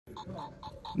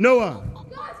Noah.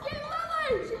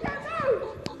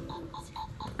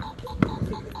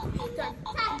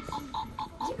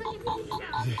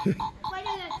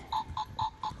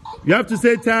 You have to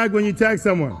say tag when you tag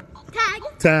someone.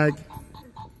 Tag.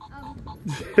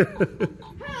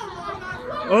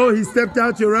 Oh, he stepped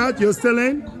out. You're out. You're still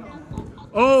in.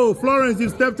 Oh, Florence, you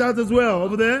stepped out as well.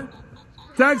 Over there.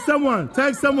 Tag someone.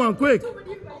 Tag someone. Quick.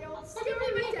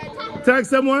 Tag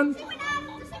someone.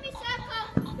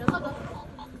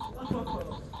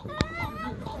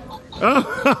 Oh.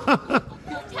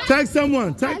 Tag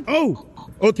someone. Tag. Oh.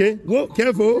 Okay. Whoa.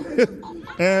 Careful.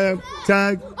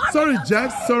 Tag. Sorry,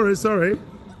 Jax. Sorry.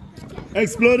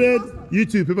 Exploded. You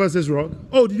too. Paper, scissors, rock.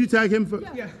 Oh, did you tag him?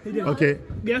 Yeah, he did. Okay.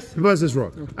 Yes. Paper, scissors,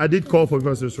 rock. I did call for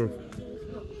paper, scissors, rock.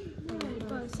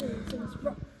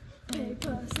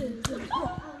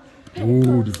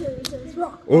 Oh.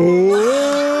 Oh.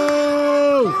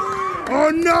 Oh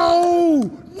no!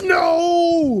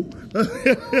 No!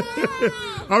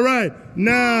 All right.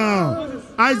 Now,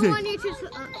 Isaac.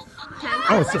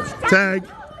 Oh, so, tag.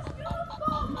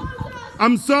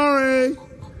 I'm sorry.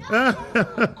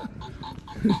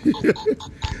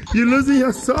 You're losing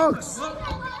your socks.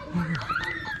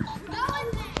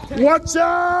 Watch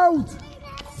out!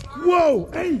 Whoa!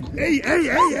 Hey!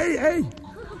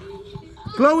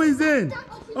 Chloe's in.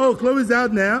 Oh, Chloe's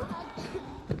out now.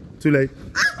 Too late.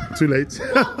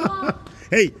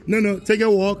 Hey, no. Take a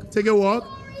walk.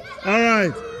 All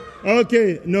right.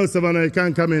 Okay. No, Savannah, you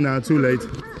can't come in now. Too late.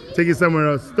 Take it somewhere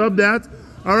else. Stop that.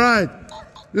 All right.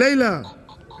 Layla.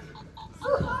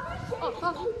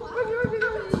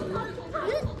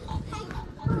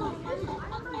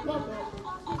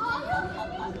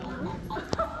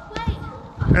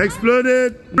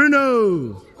 Exploded.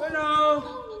 Bruno.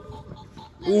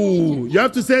 Ooh, you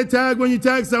have to say tag when you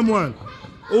tag someone.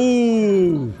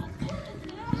 Ooh.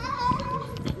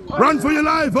 Run for your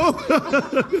life. Oh.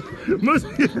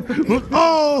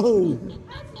 Oh.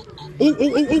 Oh.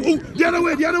 The other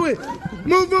way.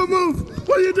 Move.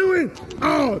 What are you doing?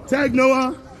 Oh, tag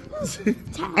Noah.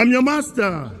 I'm your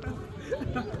master.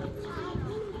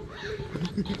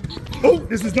 Oh,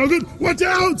 this is no good. Watch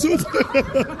out.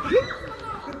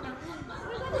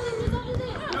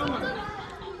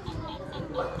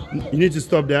 You need to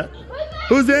stop that.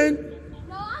 Who's in?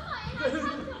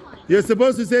 You're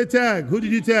supposed to say tag. Who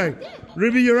did you tag?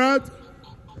 Ruby, you're out?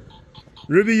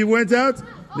 Ruby, you went out?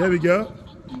 There we go.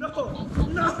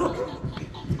 No.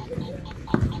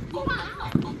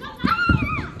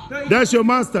 That's your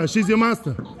master. She's your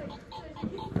master.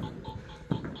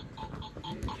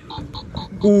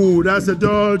 Ooh, that's a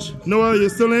dodge. Noah, you're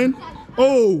still in?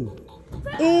 Oh,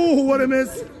 what a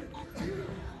miss.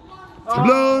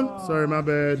 Blown. Sorry, my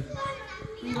bad.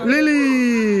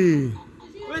 Lily.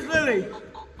 Where's Lily?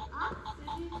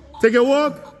 Take a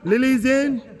walk. Lily's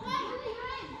in.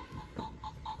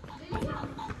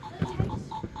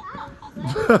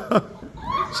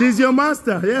 She's your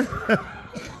master, yeah?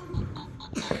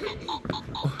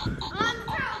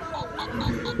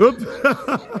 Oops.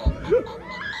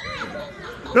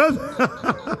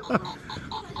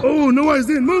 Oh, Noah's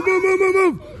in. Move.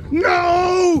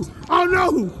 No! Oh,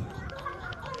 no!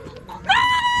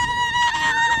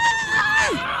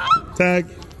 Tag.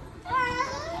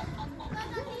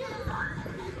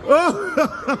 Oh!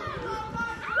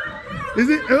 Is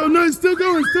it? Oh no, it's still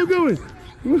going.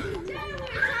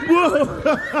 Whoa!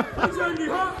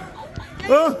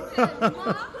 Oh.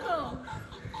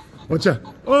 Watch out!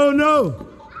 Oh no!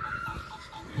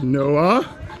 Noah,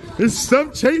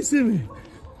 stop chasing me!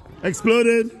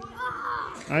 Exploded.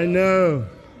 I know.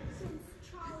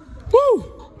 Woo!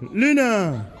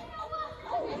 Luna.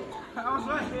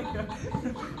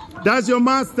 That's your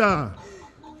master.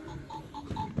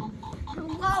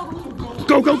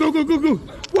 Go.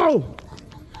 Whoa.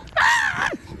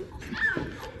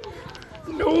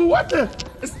 No, what the?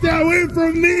 Stay away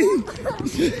from me.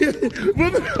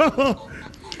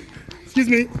 Excuse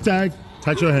me. Tag.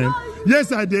 Touch your hand.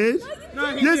 Yes, I did. No,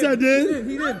 yes, I did.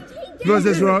 He did.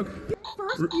 Versus rock.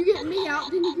 First you get me out,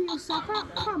 then you get yourself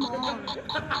out. Come on.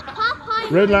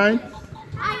 Popeye. Red line.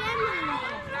 I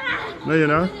am. No, you're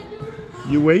not.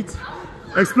 You wait.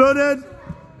 Exploded.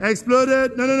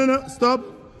 No. Stop.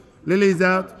 Lily's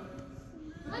out.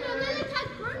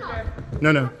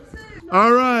 No.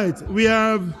 All right. We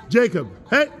have Jacob.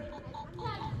 Hey.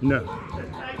 No.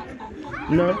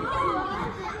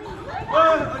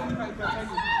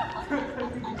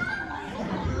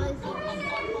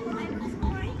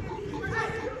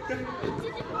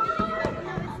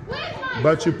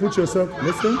 But you put yourself,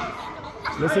 listen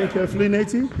carefully,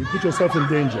 Natty. You put yourself in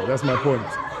danger. That's my point.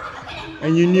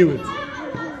 And you knew it.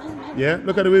 Yeah?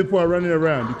 Look at the way people are running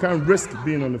around. You can't risk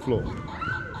being on the floor.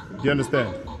 Do you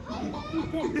understand?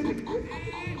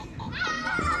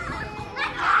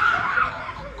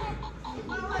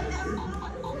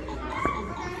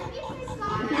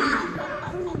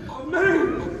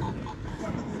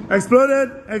 Exploded,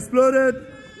 exploded.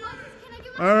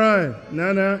 All right,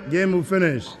 Nana, game will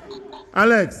finish.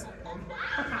 Alex.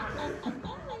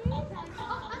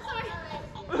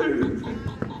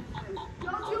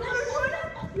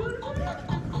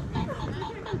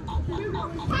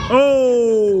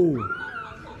 Oh!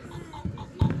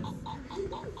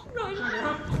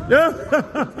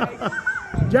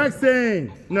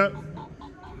 Jackson! No.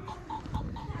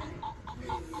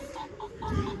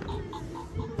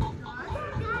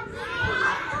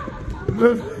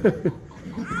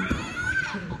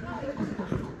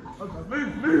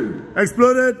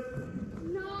 Exploded.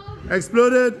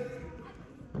 Exploded.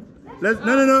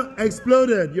 No.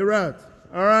 Exploded. You're out.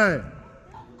 All right.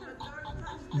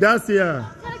 Dacia.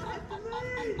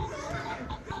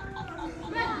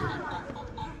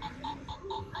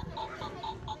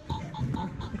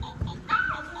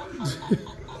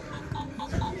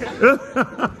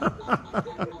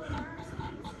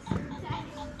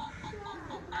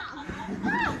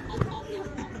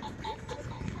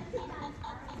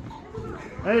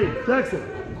 Hey, Jackson.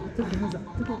 Take your hands out.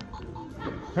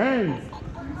 Take your hands.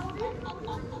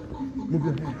 Move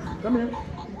your hands. Come here.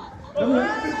 Come here.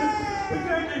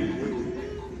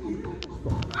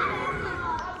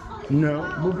 No,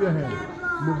 move your hand.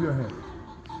 Move your hand.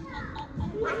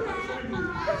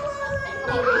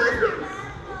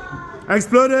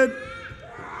 Exploded.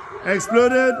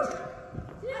 Exploded.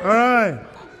 All right.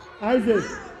 Isaac.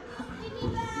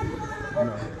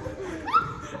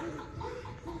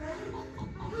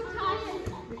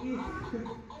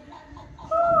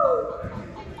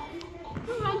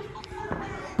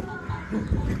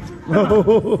 No.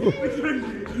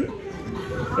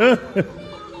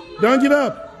 Don't give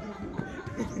up.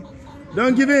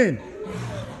 Don't give in.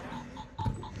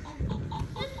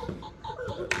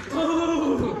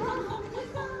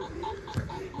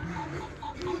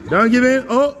 Don't give in.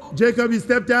 Oh, Jacob, you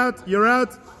stepped out. You're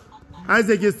out.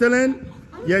 Isaac, you're still in?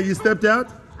 Yeah, you stepped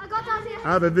out. I got out here.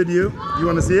 I have a video. You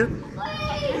want to see it?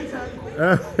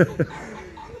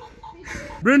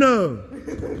 Bruno.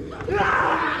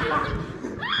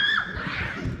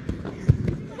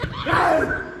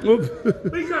 What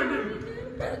are you trying to do?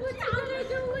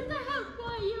 What the heck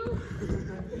are you?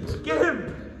 Get him!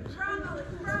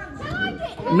 Can I get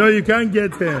him? No, you can't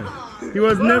get him. He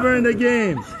was never in the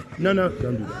game. No, don't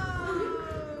do that.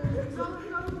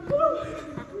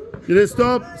 Did it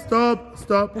stop?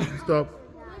 Stop.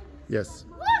 Yes.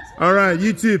 All right,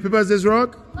 you two. Paper, scissors,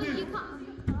 rock. Oh, you can't.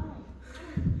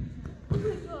 Oh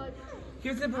my God.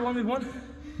 Here's the 1v1.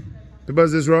 Paper,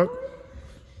 scissors, rock.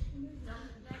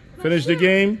 Finish the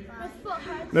game.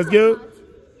 Let's go.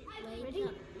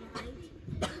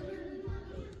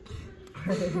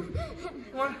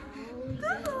 One.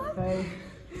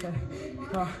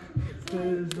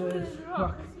 Scissors,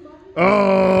 rock.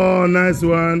 Oh, nice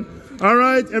one. All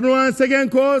right, everyone, second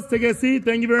course. Take a seat.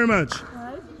 Thank you very much.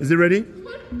 Is it ready?